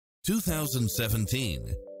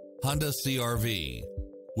2017 Honda CR-V.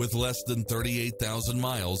 With less than 38,000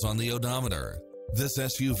 miles on the odometer, this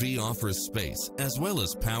SUV offers space as well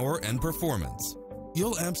as power and performance.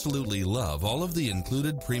 You'll absolutely love all of the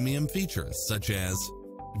included premium features such as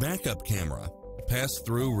backup camera,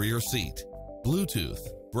 pass-through rear seat, Bluetooth,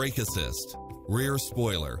 brake assist, rear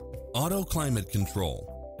spoiler, auto climate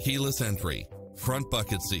control, keyless entry, front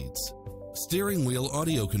bucket seats, steering wheel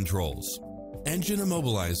audio controls, engine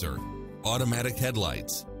immobilizer, automatic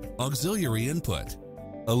headlights, auxiliary input,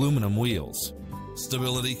 aluminum wheels,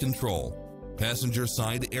 stability control, passenger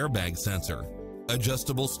side airbag sensor,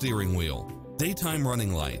 adjustable steering wheel, daytime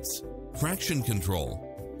running lights, traction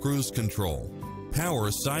control, cruise control,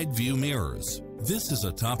 power side view mirrors. This is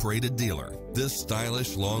a top-rated dealer. This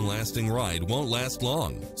stylish, long-lasting ride won't last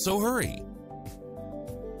long, so hurry.